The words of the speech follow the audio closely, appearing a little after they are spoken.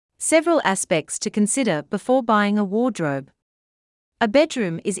Several aspects to consider before buying a wardrobe. A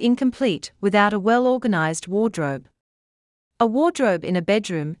bedroom is incomplete without a well-organized wardrobe. A wardrobe in a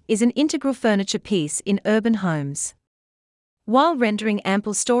bedroom is an integral furniture piece in urban homes. While rendering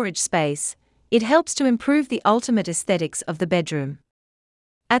ample storage space, it helps to improve the ultimate aesthetics of the bedroom.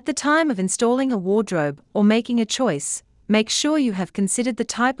 At the time of installing a wardrobe or making a choice, make sure you have considered the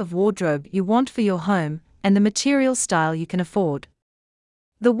type of wardrobe you want for your home and the material style you can afford.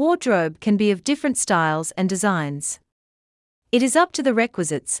 The wardrobe can be of different styles and designs. It is up to the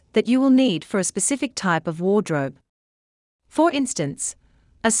requisites that you will need for a specific type of wardrobe. For instance,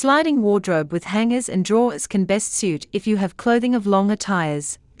 a sliding wardrobe with hangers and drawers can best suit if you have clothing of long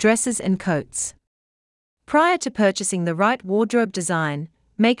attires, dresses and coats. Prior to purchasing the right wardrobe design,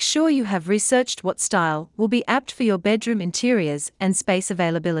 make sure you have researched what style will be apt for your bedroom interiors and space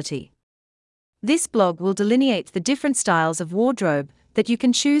availability. This blog will delineate the different styles of wardrobe that you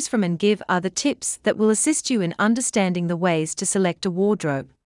can choose from and give other tips that will assist you in understanding the ways to select a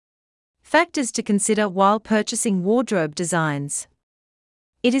wardrobe. Factors to consider while purchasing wardrobe designs.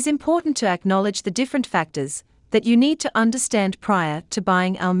 It is important to acknowledge the different factors that you need to understand prior to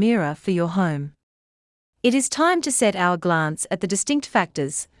buying Almira for your home. It is time to set our glance at the distinct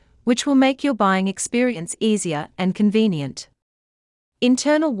factors, which will make your buying experience easier and convenient.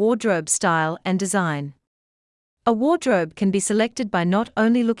 Internal wardrobe style and design. A wardrobe can be selected by not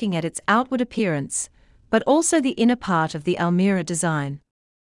only looking at its outward appearance, but also the inner part of the Almira design.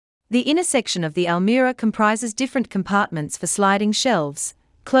 The inner section of the Almira comprises different compartments for sliding shelves,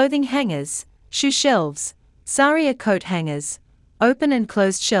 clothing hangers, shoe shelves, saria coat hangers, open and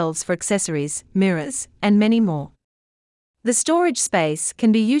closed shelves for accessories, mirrors, and many more. The storage space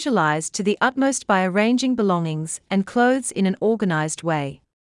can be utilized to the utmost by arranging belongings and clothes in an organized way.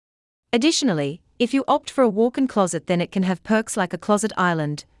 Additionally, if you opt for a walk-in closet, then it can have perks like a closet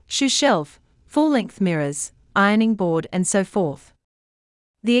island, shoe shelf, full-length mirrors, ironing board and so forth.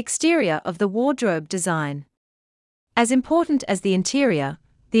 The exterior of the wardrobe design. As important as the interior,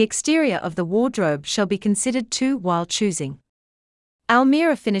 the exterior of the wardrobe shall be considered too while choosing.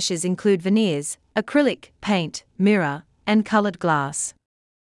 Almira finishes include veneers, acrylic, paint, mirror, and colored glass.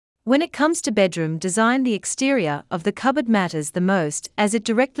 When it comes to bedroom design, the exterior of the cupboard matters the most as it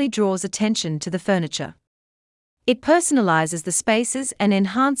directly draws attention to the furniture. It personalizes the spaces and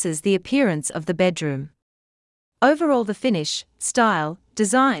enhances the appearance of the bedroom. Overall, the finish, style,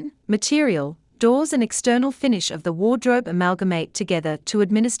 design, material, doors and external finish of the wardrobe amalgamate together to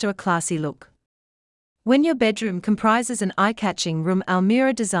administer a classy look. When your bedroom comprises an eye-catching room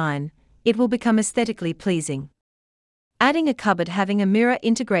Almira design, it will become aesthetically pleasing. Adding a cupboard having a mirror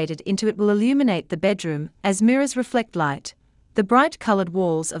integrated into it will illuminate the bedroom as mirrors reflect light. The bright colored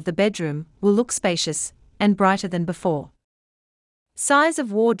walls of the bedroom will look spacious and brighter than before. Size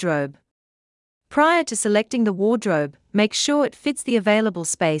of wardrobe. Prior to selecting the wardrobe, make sure it fits the available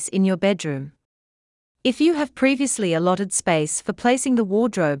space in your bedroom. If you have previously allotted space for placing the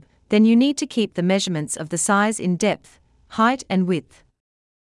wardrobe, then you need to keep the measurements of the size in depth, height and width.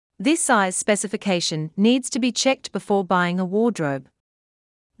 This size specification needs to be checked before buying a wardrobe.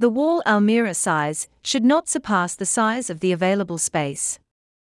 The wall Almira size should not surpass the size of the available space.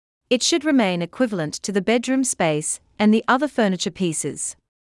 It should remain equivalent to the bedroom space and the other furniture pieces.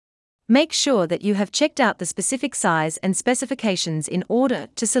 Make sure that you have checked out the specific size and specifications in order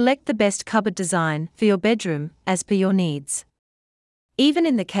to select the best cupboard design for your bedroom as per your needs. Even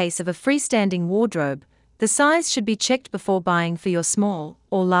in the case of a freestanding wardrobe, the size should be checked before buying for your small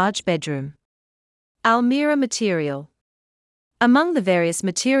or large bedroom. Almira material. Among the various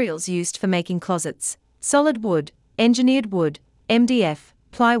materials used for making closets, solid wood, engineered wood, MDF,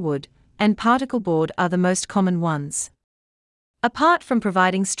 plywood, and particle board are the most common ones. Apart from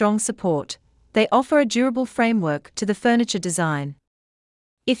providing strong support, they offer a durable framework to the furniture design.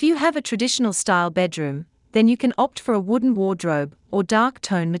 If you have a traditional style bedroom, then you can opt for a wooden wardrobe or dark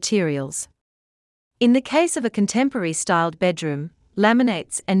tone materials. In the case of a contemporary styled bedroom,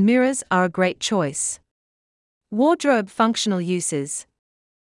 laminates and mirrors are a great choice. Wardrobe functional uses.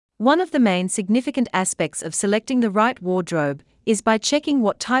 One of the main significant aspects of selecting the right wardrobe is by checking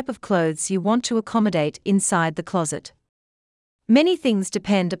what type of clothes you want to accommodate inside the closet. Many things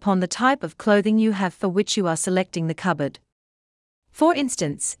depend upon the type of clothing you have for which you are selecting the cupboard. For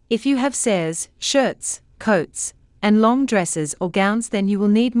instance, if you have sares, shirts, coats, and long dresses or gowns, then you will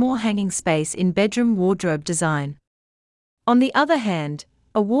need more hanging space in bedroom wardrobe design. On the other hand,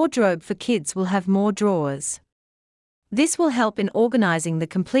 a wardrobe for kids will have more drawers. This will help in organizing the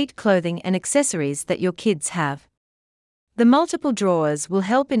complete clothing and accessories that your kids have. The multiple drawers will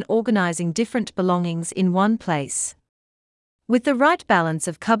help in organizing different belongings in one place. With the right balance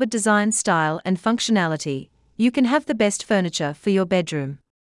of cupboard design, style, and functionality, you can have the best furniture for your bedroom.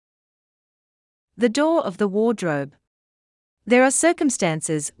 The door of the wardrobe. There are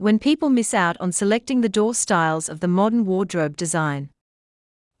circumstances when people miss out on selecting the door styles of the modern wardrobe design.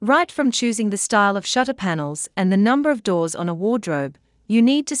 Right from choosing the style of shutter panels and the number of doors on a wardrobe, you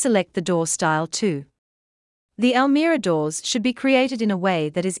need to select the door style too. The Almira doors should be created in a way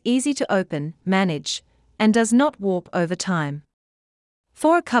that is easy to open, manage, and does not warp over time.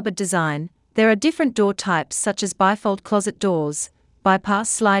 For a cupboard design, there are different door types such as bifold closet doors, bypass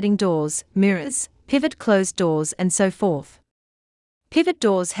sliding doors, mirrors, pivot closed doors, and so forth. Pivot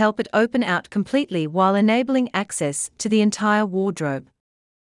doors help it open out completely while enabling access to the entire wardrobe.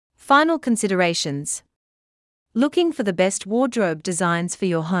 Final considerations. Looking for the best wardrobe designs for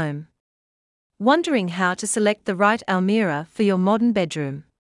your home. Wondering how to select the right Almira for your modern bedroom.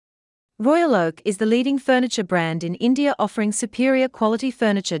 Royal Oak is the leading furniture brand in India, offering superior quality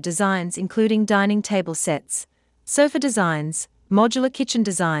furniture designs including dining table sets, sofa designs, modular kitchen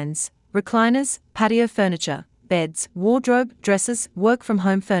designs, recliners, patio furniture, beds, wardrobe, dressers,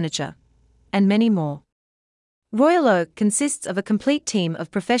 work-from-home furniture, and many more. Royal Oak consists of a complete team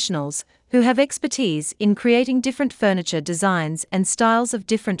of professionals who have expertise in creating different furniture designs and styles of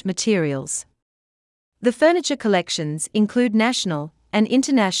different materials. The furniture collections include national and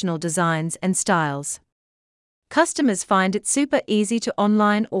international designs and styles. Customers find it super easy to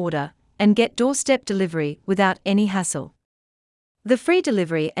online order and get doorstep delivery without any hassle. The free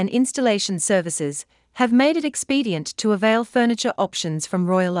delivery and installation services have made it expedient to avail furniture options from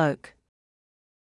Royal Oak.